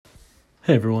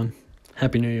Hey everyone,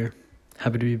 Happy New Year.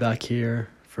 Happy to be back here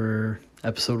for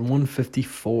episode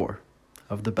 154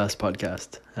 of the Best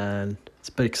Podcast, and it's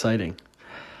a bit exciting.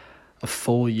 A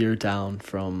full year down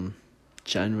from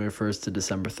January 1st to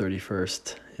December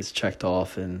 31st is checked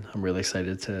off, and I'm really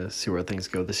excited to see where things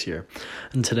go this year.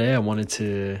 And today I wanted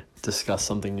to discuss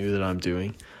something new that I'm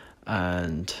doing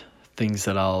and things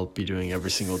that I'll be doing every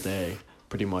single day,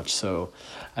 pretty much. So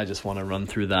I just want to run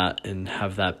through that and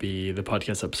have that be the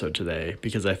podcast episode today,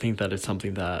 because I think that it's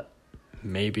something that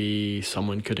maybe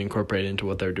someone could incorporate into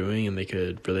what they're doing and they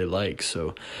could really like.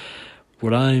 So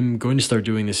what I'm going to start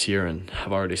doing this year, and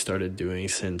have already started doing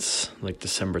since like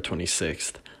December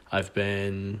 26th, I've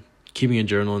been keeping a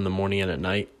journal in the morning and at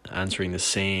night, answering the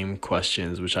same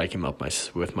questions which I came up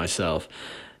with myself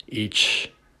each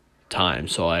time.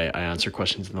 So I answer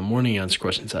questions in the morning, answer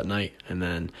questions at night, and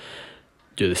then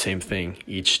do the same thing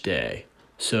each day.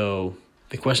 So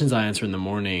the questions I answer in the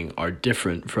morning are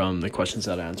different from the questions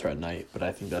that I answer at night, but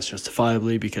I think that's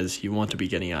justifiably because you want to be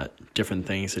getting at different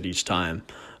things at each time.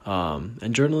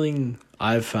 And journaling,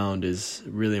 I've found, is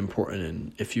really important,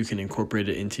 and if you can incorporate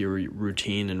it into your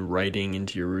routine and writing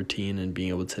into your routine and being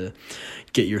able to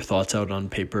get your thoughts out on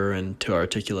paper and to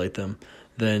articulate them,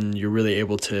 then you're really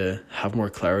able to have more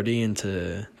clarity and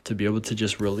to be able to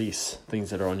just release things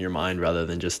that are on your mind rather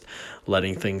than just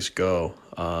letting things go.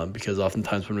 Because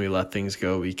oftentimes when we let things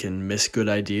go, we can miss good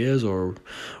ideas, or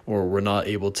we're not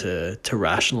able to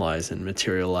rationalize and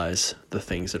materialize the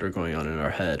things that are going on in our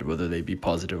head, whether they be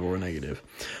positive or negative.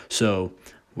 So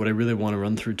what I really want to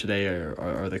run through today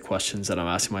are the questions that I'm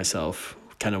asking myself,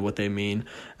 kind of what they mean,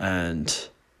 and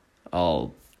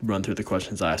I'll run through the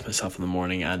questions I ask myself in the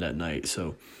morning and at night.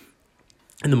 So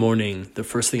in the morning, the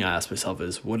first thing I ask myself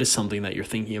is, what is something that you're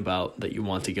thinking about that you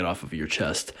want to get off of your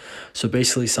chest? So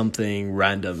basically something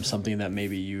random, something that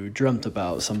maybe you dreamt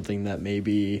about, something that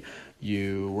maybe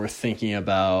you were thinking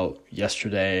about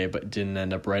yesterday but didn't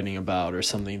end up writing about, or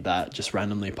something that just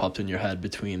randomly popped in your head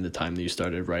between the time that you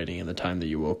started writing and the time that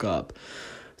you woke up.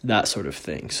 That sort of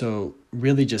thing. So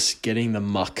really just getting the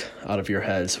muck out of your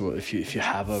head. So if you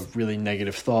have a really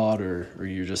negative thought, or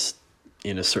you're just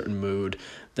in a certain mood,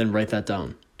 then write that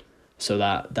down. So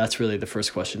that's really the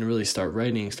first question, to really start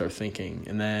writing, start thinking.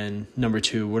 And then number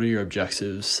 2, what are your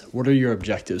objectives? What are your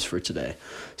objectives for today?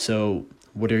 So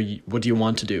what do you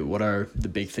want to do? What are the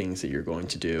big things that you're going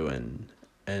to do?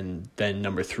 And then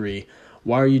number 3,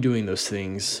 why are you doing those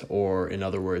things? Or in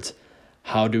other words,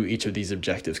 how do each of these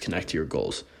objectives connect to your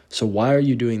goals? So why are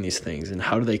you doing these things, and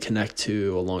how do they connect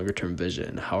to a longer term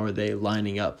vision? How are they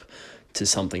lining up to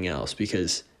something else?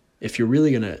 Because if you're really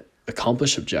going to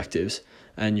accomplish objectives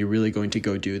and you're really going to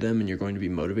go do them and you're going to be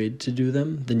motivated to do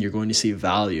them, then you're going to see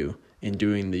value in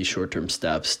doing these short-term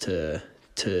steps to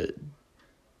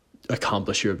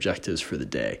accomplish your objectives for the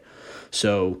day.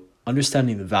 So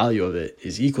understanding the value of it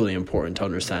is equally important to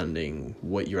understanding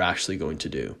what you're actually going to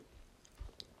do.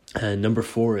 And number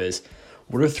 4 is,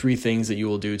 what are 3 things that you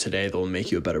will do today that will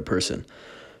make you a better person?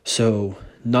 So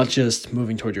not just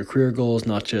moving toward your career goals,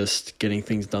 not just getting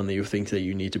things done that you think that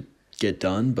you need to get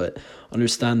done, but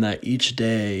understand that each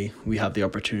day we have the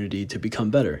opportunity to become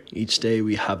better. Each day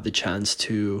we have the chance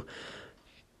to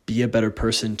be a better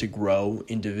person, to grow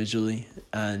individually,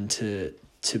 and to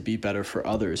be better for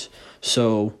others.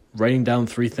 So writing down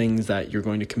 3 things that you're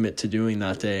going to commit to doing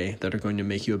that day that are going to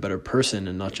make you a better person,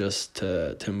 and not just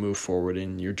to move forward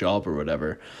in your job or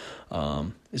whatever,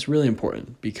 is really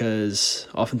important, because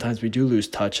oftentimes we do lose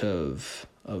touch of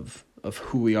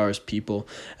who we are as people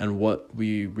and what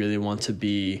we really want to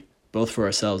be, both for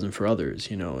ourselves and for others,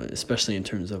 especially in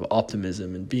terms of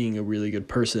optimism and being a really good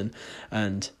person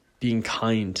and being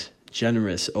kind,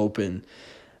 generous, open,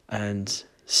 and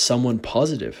someone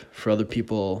positive for other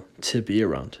people to be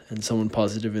around, and someone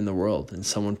positive in the world, and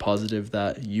someone positive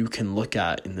that you can look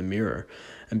at in the mirror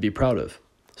and be proud of.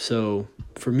 So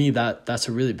for me, that's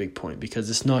a really big point,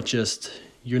 because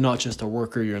you're not just a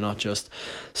worker, you're not just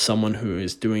someone who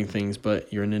is doing things,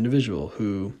 but you're an individual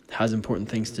who has important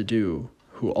things to do,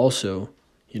 who also,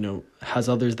 has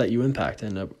others that you impact,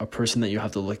 and a person that you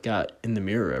have to look at in the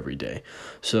mirror every day.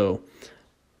 So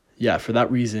yeah, for that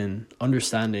reason,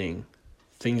 understanding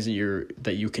things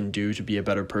that you can do to be a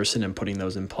better person and putting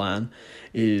those in plan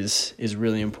is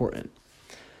really important.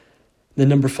 Then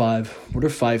number 5, what are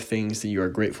 5 things that you are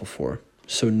grateful for?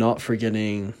 So not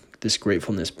forgetting this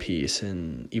gratefulness piece.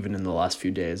 And even in the last few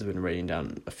days, I've been writing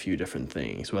down a few different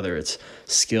things, whether it's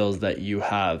skills that you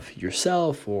have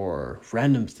yourself or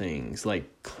random things like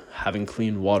having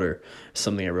clean water,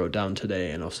 something I wrote down today,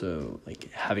 and also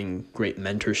like having great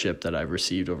mentorship that I've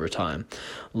received over time,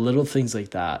 little things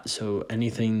like that. So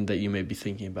anything that you may be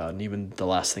thinking about, and even the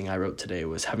last thing I wrote today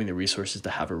was having the resources to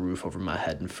have a roof over my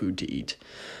head and food to eat.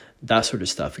 That sort of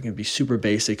stuff. It can be super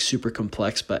basic, super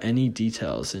complex, but any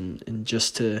details, and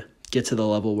just to get to the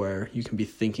level where you can be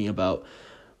thinking about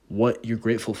what you're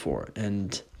grateful for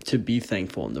and to be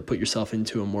thankful and to put yourself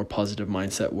into a more positive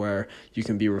mindset where you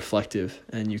can be reflective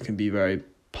and you can be very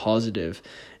positive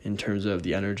in terms of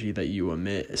the energy that you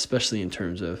emit, especially in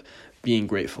terms of being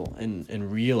grateful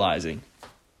and realizing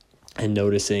and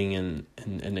noticing and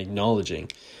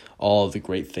acknowledging all of the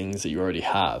great things that you already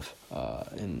have,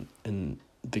 and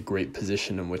the great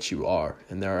position in which you are.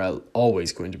 And there are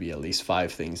always going to be at least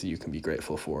 5 things that you can be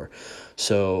grateful for.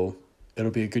 So it'll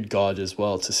be a good gauge as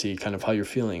well to see kind of how you're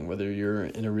feeling. Whether you're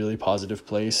in a really positive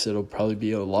place, it'll probably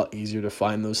be a lot easier to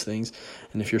find those things.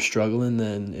 And if you're struggling,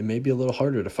 then it may be a little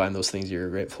harder to find those things you're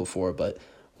grateful for. But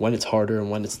when it's harder and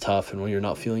when it's tough and when you're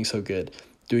not feeling so good,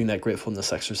 doing that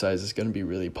gratefulness exercise is going to be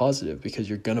really positive, because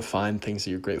you're going to find things that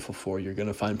you're grateful for. You're going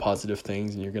to find positive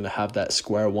things, and you're going to have that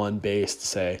square one base to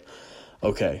say,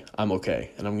 okay, I'm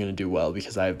okay, and I'm going to do well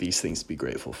because I have these things to be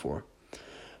grateful for.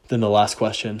 Then the last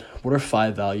question, what are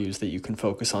 5 values that you can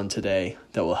focus on today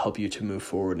that will help you to move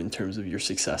forward in terms of your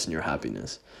success and your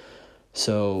happiness?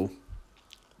 So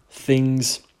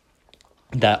things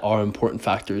that are important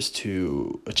factors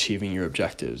to achieving your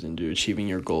objectives and to achieving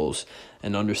your goals,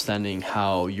 and understanding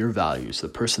how your values, the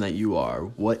person that you are,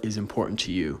 what is important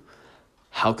to you,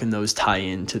 how can those tie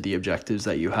into the objectives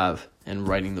that you have, and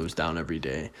writing those down every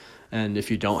day. And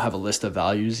if you don't have a list of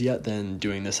values yet, then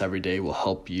doing this every day will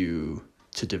help you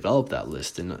to develop that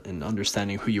list, and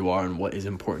understanding who you are and what is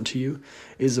important to you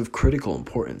is of critical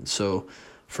importance. So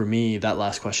for me, that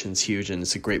last question is huge, and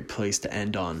it's a great place to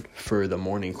end on for the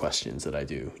morning questions that I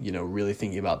do. Really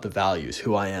thinking about the values,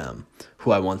 who I am,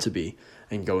 who I want to be,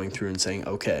 and going through and saying,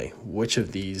 okay, which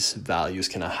of these values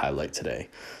can I highlight today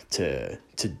to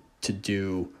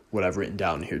do what I've written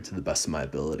down here to the best of my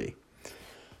ability.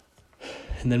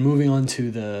 And then moving on to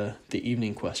the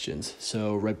evening questions.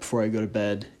 So right before I go to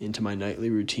bed, into my nightly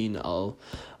routine,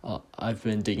 I've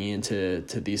been digging into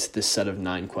this set of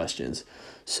 9 questions.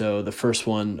 So the first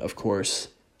one, of course,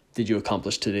 did you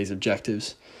accomplish today's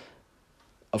objectives?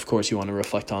 Of course, you want to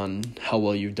reflect on how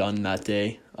well you've done that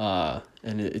day.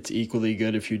 And it's equally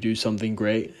good if you do something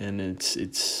great, and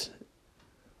it's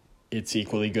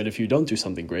equally good if you don't do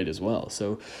something great as well.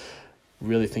 So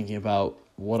really thinking about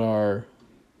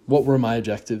what were my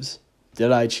objectives?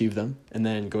 Did I achieve them? And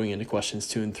then going into questions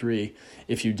 2 and 3,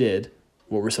 if you did,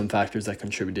 what were some factors that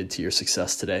contributed to your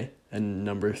success today? And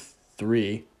number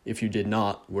 3, if you did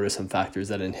not, what are some factors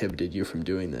that inhibited you from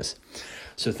doing this?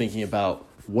 So thinking about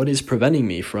what is preventing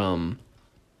me from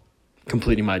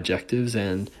completing my objectives,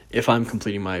 and if I'm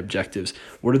completing my objectives,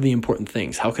 what are the important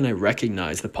things? How can I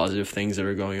recognize the positive things that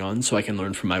are going on so I can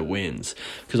learn from my wins?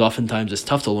 Because oftentimes it's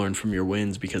tough to learn from your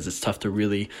wins, because it's tough to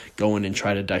really go in and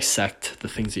try to dissect the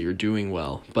things that you're doing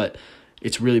well. But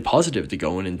it's really positive to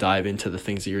go in and dive into the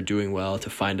things that you're doing well, to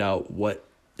find out what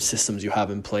systems you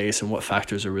have in place and what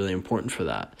factors are really important for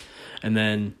that. And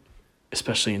then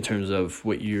especially in terms of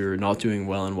what you're not doing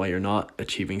well and why you're not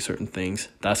achieving certain things,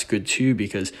 that's good too,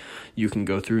 because you can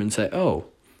go through and say, oh,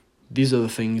 these are the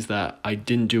things that I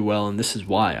didn't do well, and this is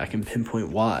why. I can pinpoint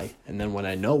why. And then when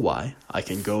I know why, I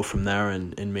can go from there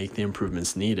and make the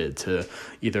improvements needed to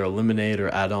either eliminate or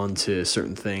add on to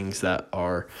certain things that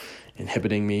are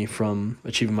inhibiting me from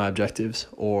achieving my objectives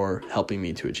or helping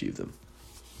me to achieve them.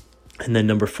 And then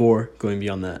number 4, going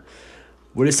beyond that,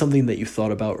 what is something that you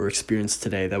thought about or experienced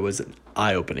today that was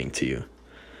eye-opening to you?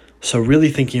 So really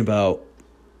thinking about,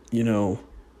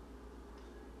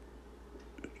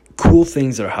 cool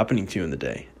things that are happening to you in the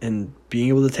day, and being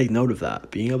able to take note of that,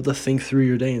 being able to think through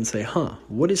your day and say,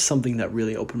 what is something that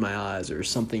really opened my eyes, or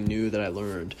something new that I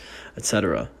learned,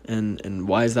 etc. And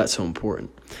why is that so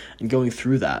important? And going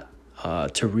through that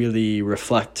to really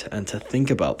reflect and to think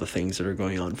about the things that are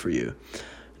going on for you.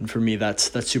 And for me,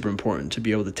 that's super important, to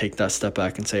be able to take that step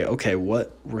back and say, okay,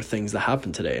 what were things that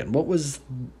happened today? And what was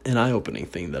an eye-opening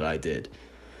thing that I did?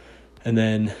 And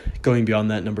then going beyond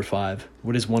that, number 5,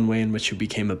 what is one way in which you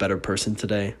became a better person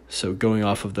today? So going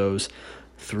off of those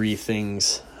 3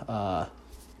 things to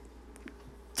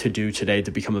do today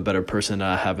to become a better person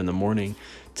I have in the morning,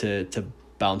 to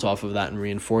bounce off of that and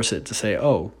reinforce it, to say,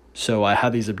 oh, So I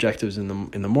had these objectives in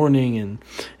the morning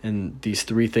and these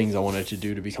 3 things I wanted to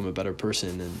do to become a better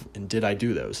person, and did I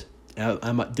do those?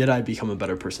 Did I become a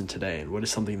better person today? And what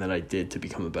is something that I did to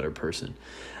become a better person?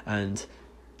 And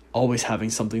always having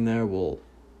something there will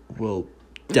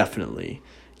definitely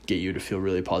get you to feel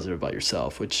really positive about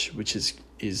yourself, which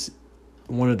is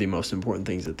one of the most important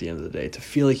things at the end of the day, to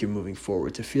feel like you're moving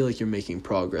forward, to feel like you're making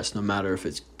progress, no matter if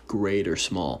it's great or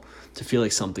small, to feel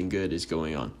like something good is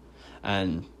going on.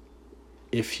 And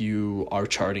if you are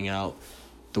charting out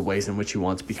the ways in which you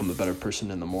want to become a better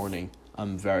person in the morning,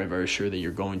 I'm very, very sure that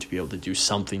you're going to be able to do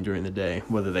something during the day,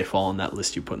 whether they fall on that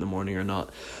list you put in the morning or not,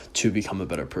 to become a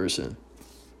better person.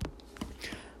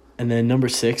 And then number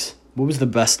 6, what was the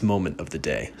best moment of the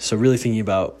day? So really thinking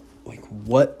about, like,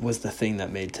 what was the thing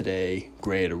that made today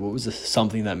great, or what was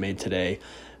something that made today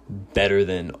better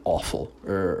than awful,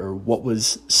 or what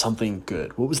was something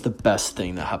good? What was the best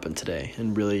thing that happened today?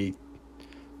 And really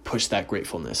push that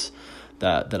gratefulness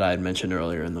that I had mentioned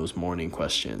earlier in those morning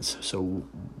questions. So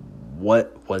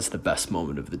what was the best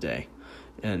moment of the day?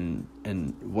 And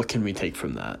what can we take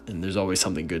from that? And there's always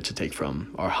something good to take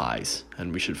from our highs,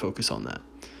 and we should focus on that.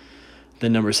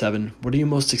 Then number 7, what are you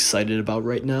most excited about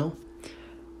right now?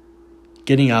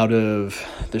 Getting out of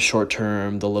the short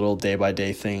term, the little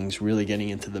day-by-day things, really getting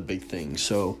into the big things.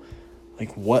 So,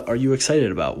 like, what are you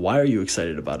excited about? Why are you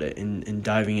excited about it? And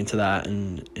diving into that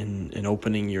and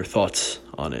opening your thoughts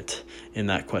on it in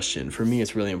that question. For me,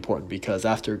 it's really important, because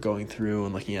after going through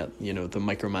and looking at, the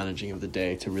micromanaging of the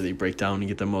day, to really break down and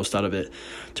get the most out of it,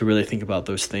 to really think about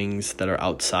those things that are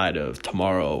outside of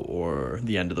tomorrow or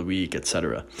the end of the week,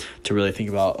 etc. To really think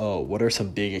about, what are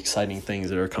some big exciting things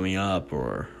that are coming up,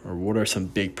 or what are some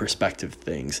big perspective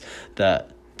things that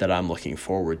I'm looking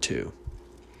forward to.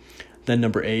 Then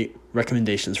number 8,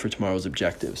 recommendations for tomorrow's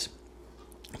objectives,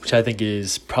 which I think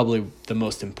is probably the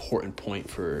most important point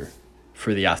for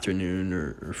the afternoon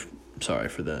or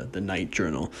for the night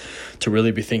journal, to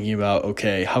really be thinking about,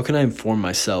 okay, how can I inform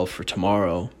myself for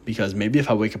tomorrow? Because maybe if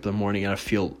I wake up in the morning and I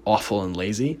feel awful and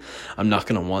lazy, I'm not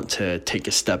going to want to take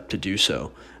a step to do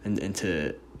so and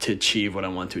to achieve what I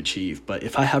want to achieve. But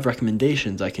if I have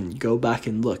recommendations, I can go back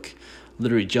and look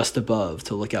literally just above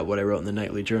to look at what I wrote in the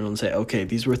nightly journal and say, okay,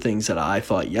 these were things that I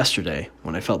thought yesterday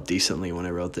when I felt decently when I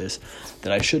wrote this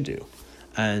that I should do.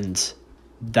 And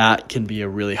that can be a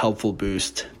really helpful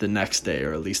boost the next day,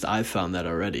 or at least I've found that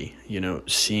already,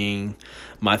 seeing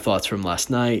my thoughts from last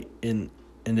night, and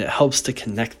it helps to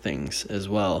connect things as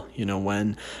well.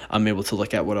 When I'm able to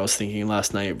look at what I was thinking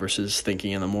last night versus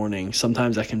thinking in the morning,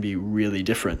 sometimes that can be really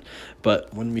different.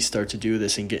 But when we start to do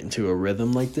this and get into a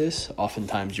rhythm like this,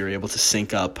 oftentimes you're able to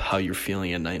sync up how you're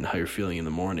feeling at night and how you're feeling in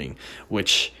the morning,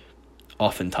 which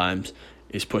oftentimes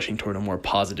is pushing toward a more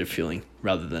positive feeling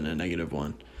rather than a negative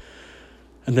one.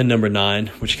 And then number 9,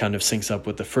 which kind of syncs up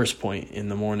with the first point in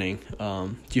the morning,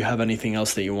 do you have anything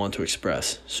else that you want to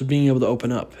express? So being able to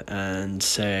open up and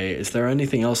say, is there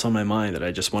anything else on my mind that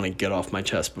I just want to get off my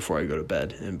chest before I go to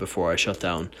bed and before I shut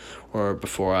down, or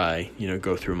before I,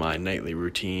 go through my nightly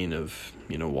routine of,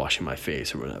 washing my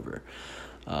face or whatever.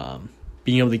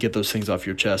 Being able to get those things off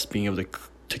your chest, being able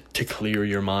to clear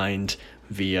your mind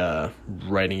via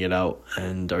writing it out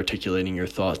and articulating your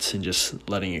thoughts and just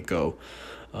letting it go.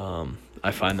 I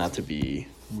find that to be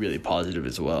really positive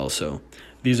as well. So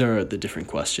these are the different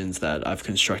questions that I've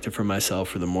constructed for myself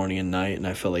for the morning and night, and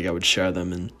I felt like I would share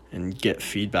them and get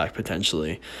feedback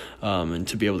potentially, and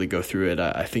to be able to go through it.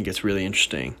 I think it's really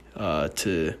interesting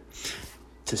to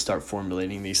start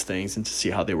formulating these things and to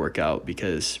see how they work out,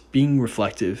 because being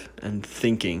reflective and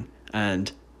thinking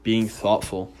and being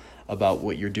thoughtful about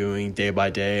what you're doing day by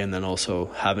day, and then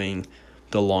also having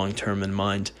the long term in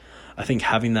mind, I think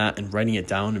having that and writing it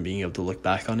down and being able to look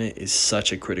back on it is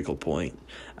such a critical point.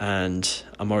 And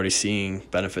I'm already seeing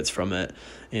benefits from it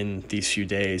in these few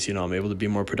days. I'm able to be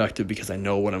more productive because I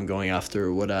know what I'm going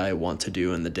after, what I want to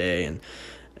do in the day,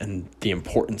 and the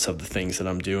importance of the things that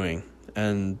I'm doing.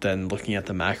 And then looking at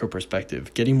the macro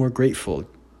perspective, getting more grateful,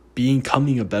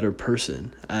 becoming a better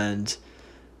person, and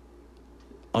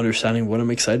understanding what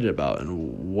I'm excited about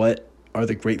and what are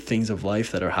the great things of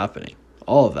life that are happening.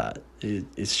 All of that.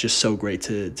 It's just so great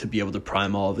to be able to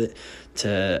prime all of it,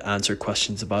 to answer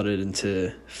questions about it, and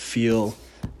to feel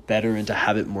better and to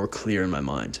have it more clear in my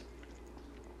mind.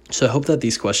 So I hope that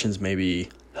these questions maybe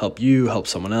help you, help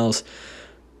someone else,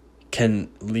 can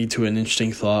lead to an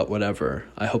interesting thought, whatever.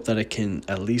 I hope that it can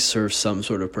at least serve some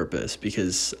sort of purpose,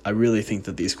 because I really think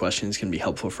that these questions can be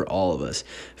helpful for all of us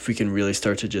if we can really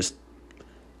start to just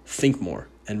think more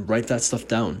and write that stuff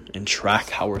down and track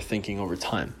how we're thinking over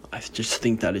time. I just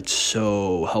think that it's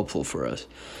so helpful for us.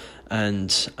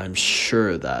 And I'm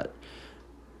sure that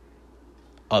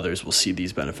others will see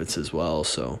these benefits as well.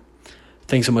 So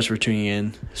thanks so much for tuning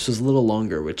in. This was a little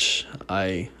longer, which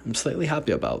I am slightly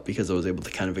happy about because I was able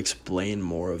to kind of explain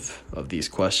more of these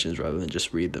questions rather than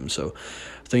just read them. So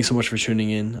thanks so much for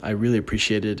tuning in. I really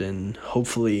appreciate it, and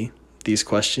hopefully these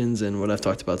questions and what I've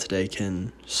talked about today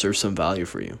can serve some value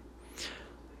for you.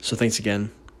 So thanks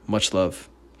again. Much love.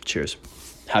 Cheers.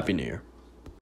 Happy New Year.